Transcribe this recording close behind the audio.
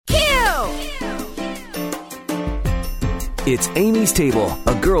It's Amy's Table,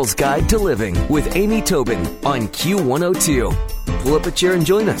 a girl's guide to living with Amy Tobin on Q102. Pull up a chair and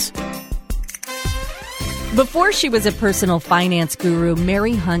join us. Before she was a personal finance guru,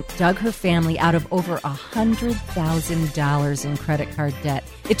 Mary Hunt dug her family out of over $100,000 in credit card debt.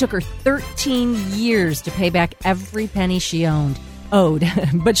 It took her 13 years to pay back every penny she owed.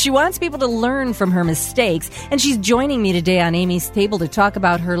 But she wants people to learn from her mistakes, and she's joining me today on Amy's Table to talk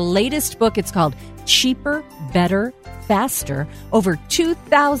about her latest book. It's called Cheaper, Better, Faster. Over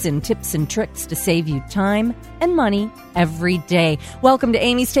 2,000 tips and tricks to save you time and money every day. Welcome to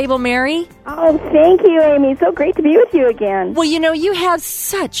Amy's Table, Mary. Oh, thank you, Amy. So great to be with you again. Well, you have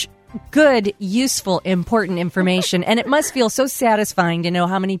such good, useful, important information, and it must feel so satisfying to know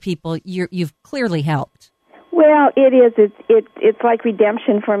how many people you've clearly helped. Well, it is. It's like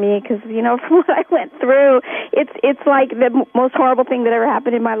redemption for me because, from what I went through, it's like the most horrible thing that ever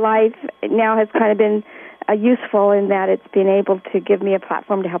happened in my life now has kind of been useful in that it's been able to give me a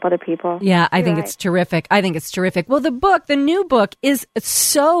platform to help other people. Yeah, I think it's terrific. Well, the new book is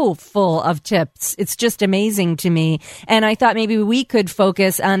so full of tips. It's just amazing to me. And I thought maybe we could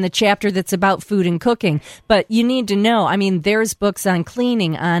focus on the chapter that's about food and cooking. But you need to know, there's books on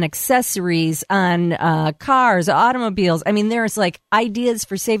cleaning, on accessories, on cars, automobiles. There's like ideas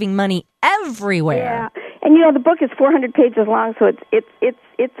for saving money everywhere. Yeah. And the book is 400 pages long, so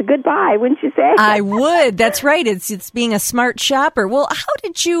it's a good buy, wouldn't you say? I would. That's right. It's being a smart shopper. Well, how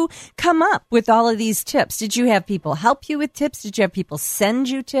did you come up with all of these tips? Did you have people help you with tips? Did you have people send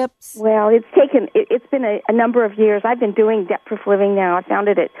you tips? Well, it's been a number of years. I've been doing debt-proof living now. I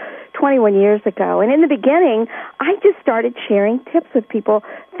founded it 21 years ago. And in the beginning, I just started sharing tips with people,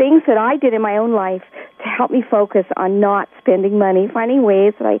 things that I did in my own life to help me focus on not spending money, finding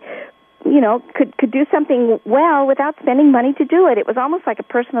ways that I could do something well without spending money to do it. It was almost like a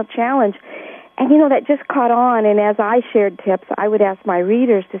personal challenge. And, that just caught on. And as I shared tips, I would ask my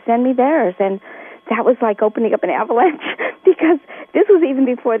readers to send me theirs. And that was like opening up an avalanche because this was even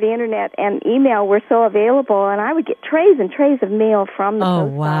before the Internet and email were so available. And I would get trays and trays of mail from the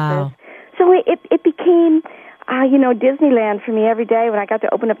post office. So it became, Disneyland for me every day. When I got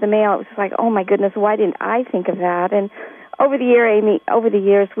to open up the mail, it was just like, oh, my goodness, why didn't I think of that? And over the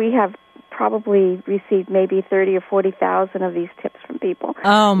years, we have probably received maybe 30 or 40,000 of these tips from people.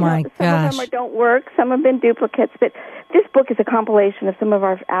 Oh, my gosh. Some of them don't work. Some have been duplicates. But this book is a compilation of some of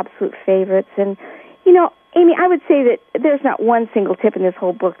our absolute favorites. And, Amy, I would say that there's not one single tip in this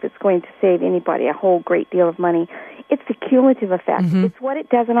whole book that's going to save anybody a whole great deal of money. It's the cumulative effect. Mm-hmm. It's what it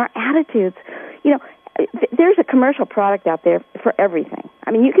does in our attitudes. There's a commercial product out there for everything.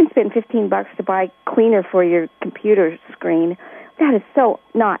 You can spend $15 to buy cleaner for your computer screen. That is so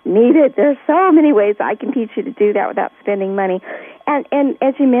not needed. There are so many ways I can teach you to do that without spending money. And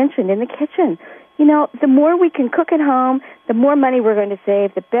as you mentioned, in the kitchen, the more we can cook at home, the more money we're going to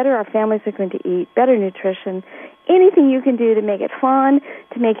save, the better our families are going to eat, better nutrition. Anything you can do to make it fun,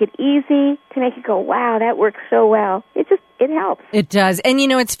 to make it easy, to make it go, wow, that works so well. It helps. It does. And,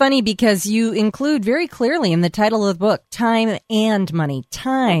 it's funny because you include very clearly in the title of the book, time and money.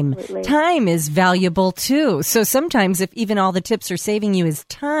 Time. Absolutely. Time is valuable, too. So sometimes if even all the tips are saving you is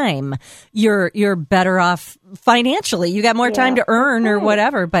time, you're better off financially. You got more time to earn or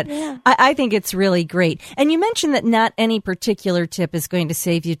whatever. But I think it's really great. And you mentioned that not any particular tip is going to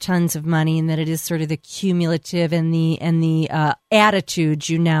save you tons of money and that it is sort of the cumulative and the attitudes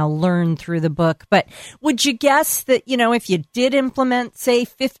you now learn through the book. But would you guess that, if you did implement, say,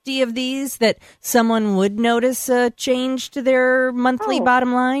 50 of these, that someone would notice a change to their monthly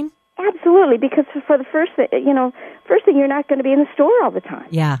bottom line? Absolutely, because for the first thing, you're not going to be in the store all the time.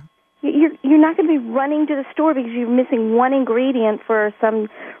 Yeah. You're not going to be running to the store because you're missing one ingredient for some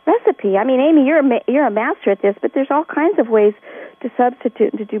recipe. Amy, you're a master at this, but there's all kinds of ways to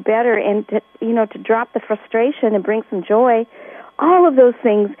substitute and to do better and to drop the frustration and bring some joy. All of those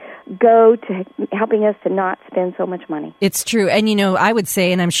things go to helping us to not spend so much money. It's true. And, I would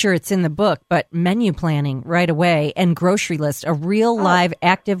say, and I'm sure it's in the book, but menu planning right away and grocery list, a real live,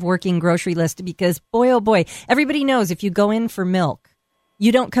 active, working grocery list, because, boy, oh boy, everybody knows if you go in for milk,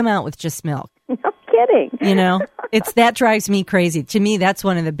 you don't come out with just milk. No kidding. That drives me crazy. To me, that's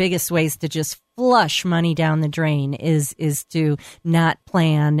one of the biggest ways to just flush money down the drain is to not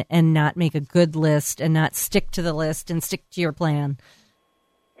plan and not make a good list and not stick to the list and stick to your plan.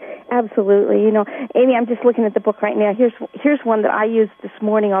 Absolutely. Amy, I'm just looking at the book right now. Here's one that I used this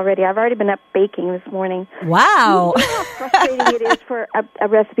morning already. I've already been up baking this morning. Wow. You know how frustrating it is for a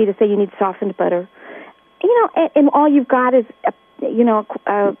recipe to say you need softened butter. And all you've got is a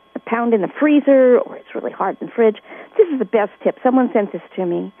pound in the freezer, or it's really hard in the fridge. This is the best tip. Someone sent this to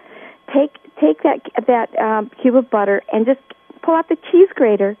me. take that cube of butter and just pull out the cheese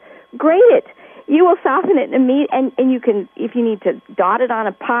grater, grate it. You will soften it in a meat, and you can, if you need to dot it on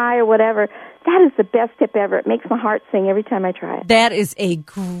a pie or whatever. That is the best tip ever. It makes my heart sing every time I try it. That is a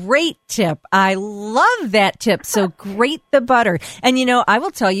great tip. I love that tip. So grate the butter. And, I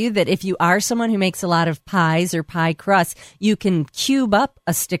will tell you that if you are someone who makes a lot of pies or pie crusts, you can cube up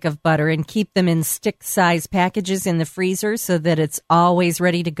a stick of butter and keep them in stick-size packages in the freezer so that it's always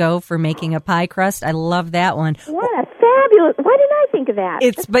ready to go for making a pie crust. I love that one. What a fabulous... Why didn't I think of that?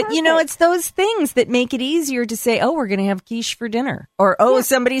 It's those things that make it easier to say, oh, we're going to have quiche for dinner. Or,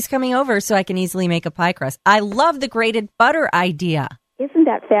 somebody's coming over so I can easily make a pie crust. I love the grated butter idea. Isn't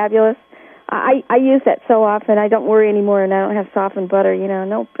that fabulous? I use that so often. I don't worry anymore, and I don't have softened butter.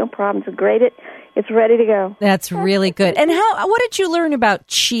 No problem. So grate it. It's ready to go. That's really good. And what did you learn about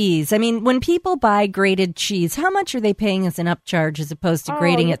cheese? I mean, when people buy grated cheese, how much are they paying as an upcharge as opposed to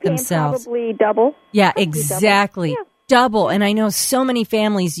grating it themselves? Probably double. Yeah, exactly. Double. And I know so many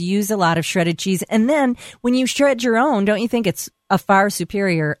families use a lot of shredded cheese. And then when you shred your own, don't you think it's a far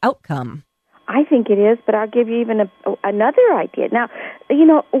superior outcome? I think it is, but I'll give you even another idea. Now,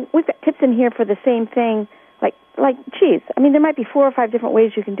 we've got tips in here for the same thing, like cheese. I mean, there might be 4 or 5 different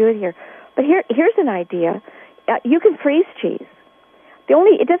ways you can do it here. But here's an idea. You can freeze cheese.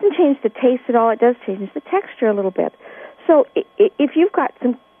 It doesn't change the taste at all. It does change the texture a little bit. So if you've got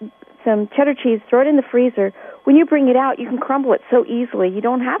some cheddar cheese, throw it in the freezer. When you bring it out, you can crumble it so easily. You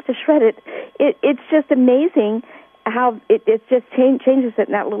don't have to shred it. It's just amazing how it just changes it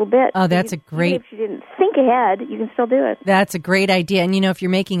in that little bit. Oh, that's a great... Even if you didn't think ahead, you can still do it. That's a great idea. And, if you're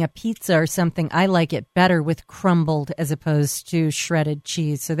making a pizza or something, I like it better with crumbled as opposed to shredded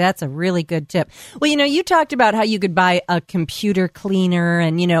cheese. So that's a really good tip. Well, you talked about how you could buy a computer cleaner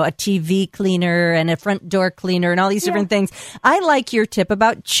and, a TV cleaner and a front door cleaner and all these different things. I like your tip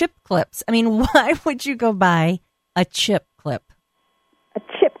about chip clips. I mean, why would you go buy a chip clip? A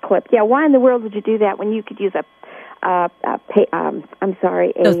chip clip. Yeah, why in the world would you do that when you could use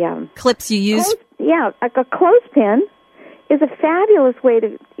Those clips you use? Like a clothespin is a fabulous way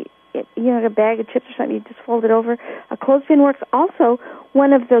to, a bag of chips or something, you just fold it over. A clothespin works. Also,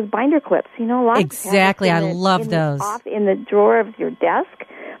 one of those binder clips, a lot Exactly, I love those. Off in the drawer of your desk.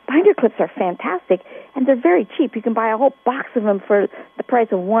 Binder clips are fantastic, and they're very cheap. You can buy a whole box of them for the price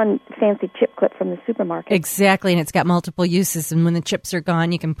of one fancy chip clip from the supermarket. Exactly, and it's got multiple uses, and when the chips are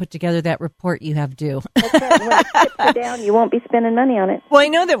gone, you can put together that report you have due. That's right. When the chips are down, you won't be spending money on it. Well, I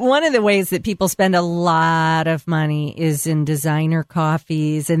know that one of the ways that people spend a lot of money is in designer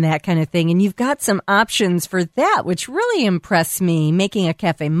coffees and that kind of thing, and you've got some options for that, which really impress me. Making a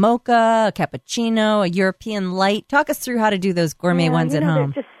cafe mocha, a cappuccino, a European light. Talk us through how to do those gourmet ones at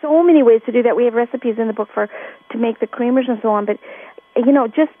home. There's just so many ways to do that. We have recipes in the book to make the creamers and so on, but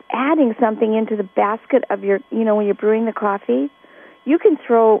just adding something into the basket of your, when you're brewing the coffee, you can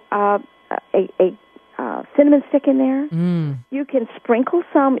throw a cinnamon stick in there. You can sprinkle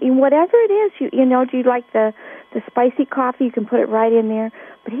some, whatever it is. Do you like the spicy coffee? You can put it right in there.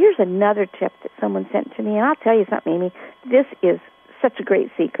 But here's another tip that someone sent to me, and I'll tell you something, Amy. This is such a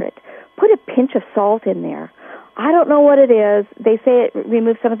great secret. Put a pinch of salt in there. I don't know what it is. They say it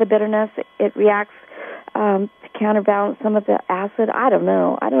removes some of the bitterness. It reacts to counterbalance some of the acid. I don't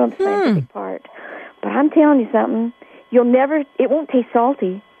know. I don't know the scientific part. But I'm telling you something. It won't taste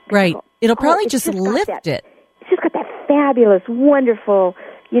salty. Right. It'll probably just lift it. It's just got that fabulous, wonderful,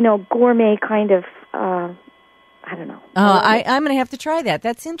 gourmet kind of, I don't know. I'm going to have to try that.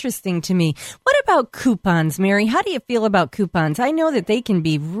 That's interesting to me. What about coupons, Mary? How do you feel about coupons? I know that they can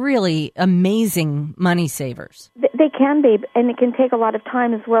be really amazing money savers. They can be, and it can take a lot of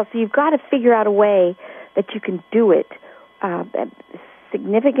time as well. So you've got to figure out a way that you can do it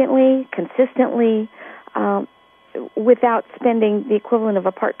significantly, consistently, without spending the equivalent of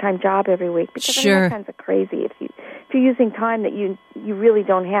a part-time job every week. Because sure. That kinds of crazy if you're using time that you really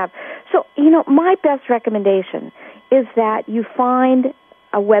don't have. So, my best recommendation is that you find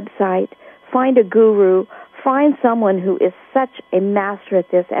a website, find a guru, find someone who is such a master at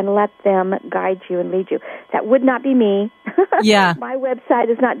this and let them guide you and lead you. That would not be me. Yeah. My website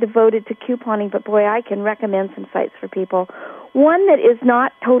is not devoted to couponing, but boy, I can recommend some sites for people. One that is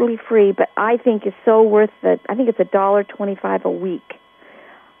not totally free, but I think is so worth it. I think it's $1.25 a week.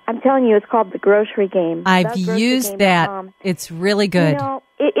 I'm telling you, it's called The Grocery Game. I've used that. It's really good.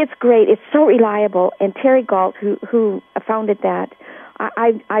 It's great. It's so reliable. And Terry Galt, who founded that,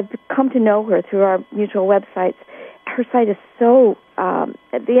 I've come to know her through our mutual websites. Her site is so,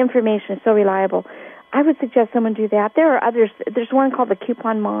 the information is so reliable. I would suggest someone do that. There are others. There's one called the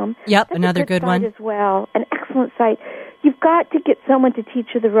Coupon Mom. Yep, That's another a good one as well. An excellent site. you've got to get someone to teach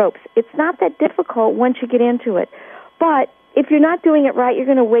you the ropes. It's not that difficult once you get into it. But if you're not doing it right, you're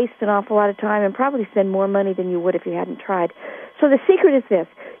going to waste an awful lot of time and probably spend more money than you would if you hadn't tried. So the secret is this.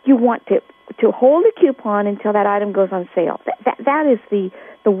 You want to hold a coupon until that item goes on sale. That is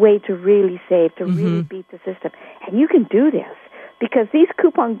the way to really save, to really beat the system. And you can do this because these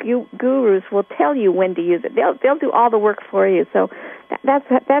coupon gurus will tell you when to use it. They'll do all the work for you. So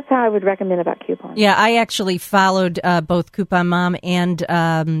that's how I would recommend about coupons. Yeah, I actually followed both Coupon Mom and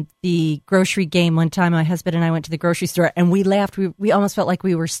the grocery game one time. My husband and I went to the grocery store, and we laughed. We almost felt like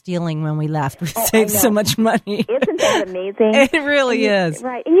we were stealing when we left. We saved so much money. Isn't that amazing? It really is.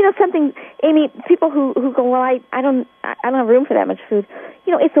 Right. And you know something, Amy, people who go, well, I don't have room for that much food.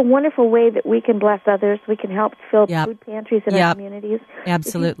 You know, it's a wonderful way that we can bless others. We can help fill food pantries in our communities.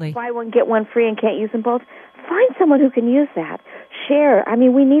 Absolutely. If you buy one, get one free and can't use them both, find someone who can use that. Share. I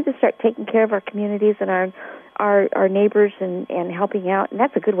mean, we need to start taking care of our communities and our neighbors and helping out, and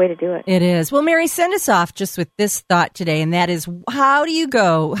that's a good way to do it. It is. Well, Mary, send us off just with this thought today, and that is, how do you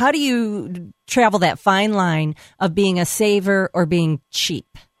travel that fine line of being a saver or being cheap?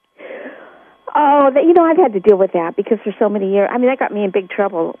 Oh, I've had to deal with that because for so many years, I mean, that got me in big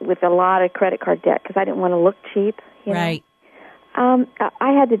trouble with a lot of credit card debt because I didn't want to look cheap. You know? Right.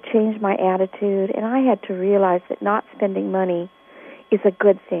 I had to change my attitude, and I had to realize that not spending money is a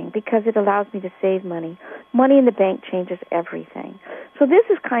good thing because it allows me to save money. Money in the bank changes everything. So this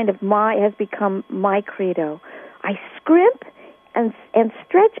is kind of has become my credo. I scrimp and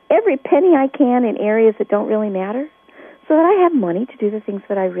stretch every penny I can in areas that don't really matter so that I have money to do the things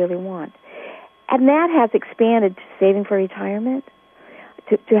that I really want. And that has expanded to saving for retirement,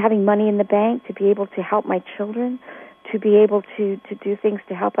 to having money in the bank, to be able to help my children, to be able to do things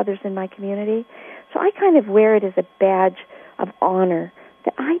to help others in my community. So I kind of wear it as a badge of honor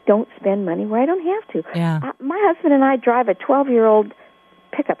that I don't spend money where I don't have to. Yeah. My husband and I drive a 12-year-old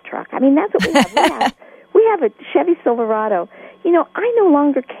pickup truck. I mean, that's what we have. We have a Chevy Silverado. You know, I no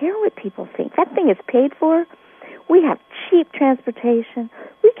longer care what people think. That thing is paid for. We have cheap transportation.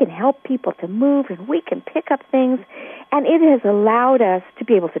 We can help people to move, and we can pick up things. And it has allowed us to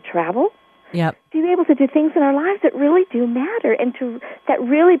be able to travel, to be able to do things in our lives that really do matter and that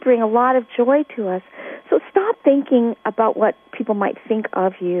really bring a lot of joy to us. So stop thinking about what people might think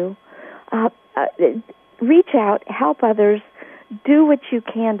of you. Reach out, help others, do what you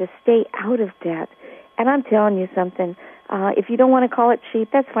can to stay out of debt. And I'm telling you something, if you don't want to call it cheap,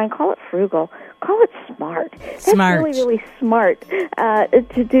 that's fine. Call it frugal. Call it smart. That's really, really smart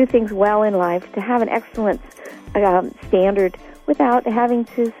to do things well in life, to have an excellent standard without having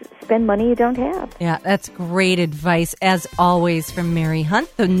to spend money you don't have. Yeah, that's great advice, as always, from Mary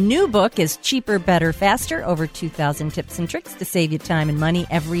Hunt. The new book is Cheaper, Better, Faster, over 2,000 tips and tricks to save you time and money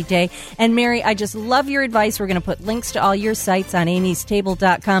every day. And Mary, I just love your advice. We're going to put links to all your sites on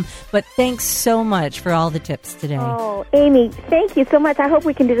amystable.com. But thanks so much for all the tips today. Oh, Amy, thank you so much. I hope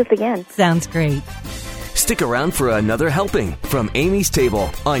we can do this again. Sounds great. Stick around for another helping from Amy's Table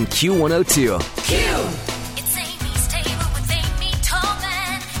on Q102. Q!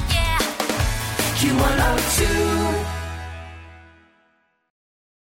 Q102.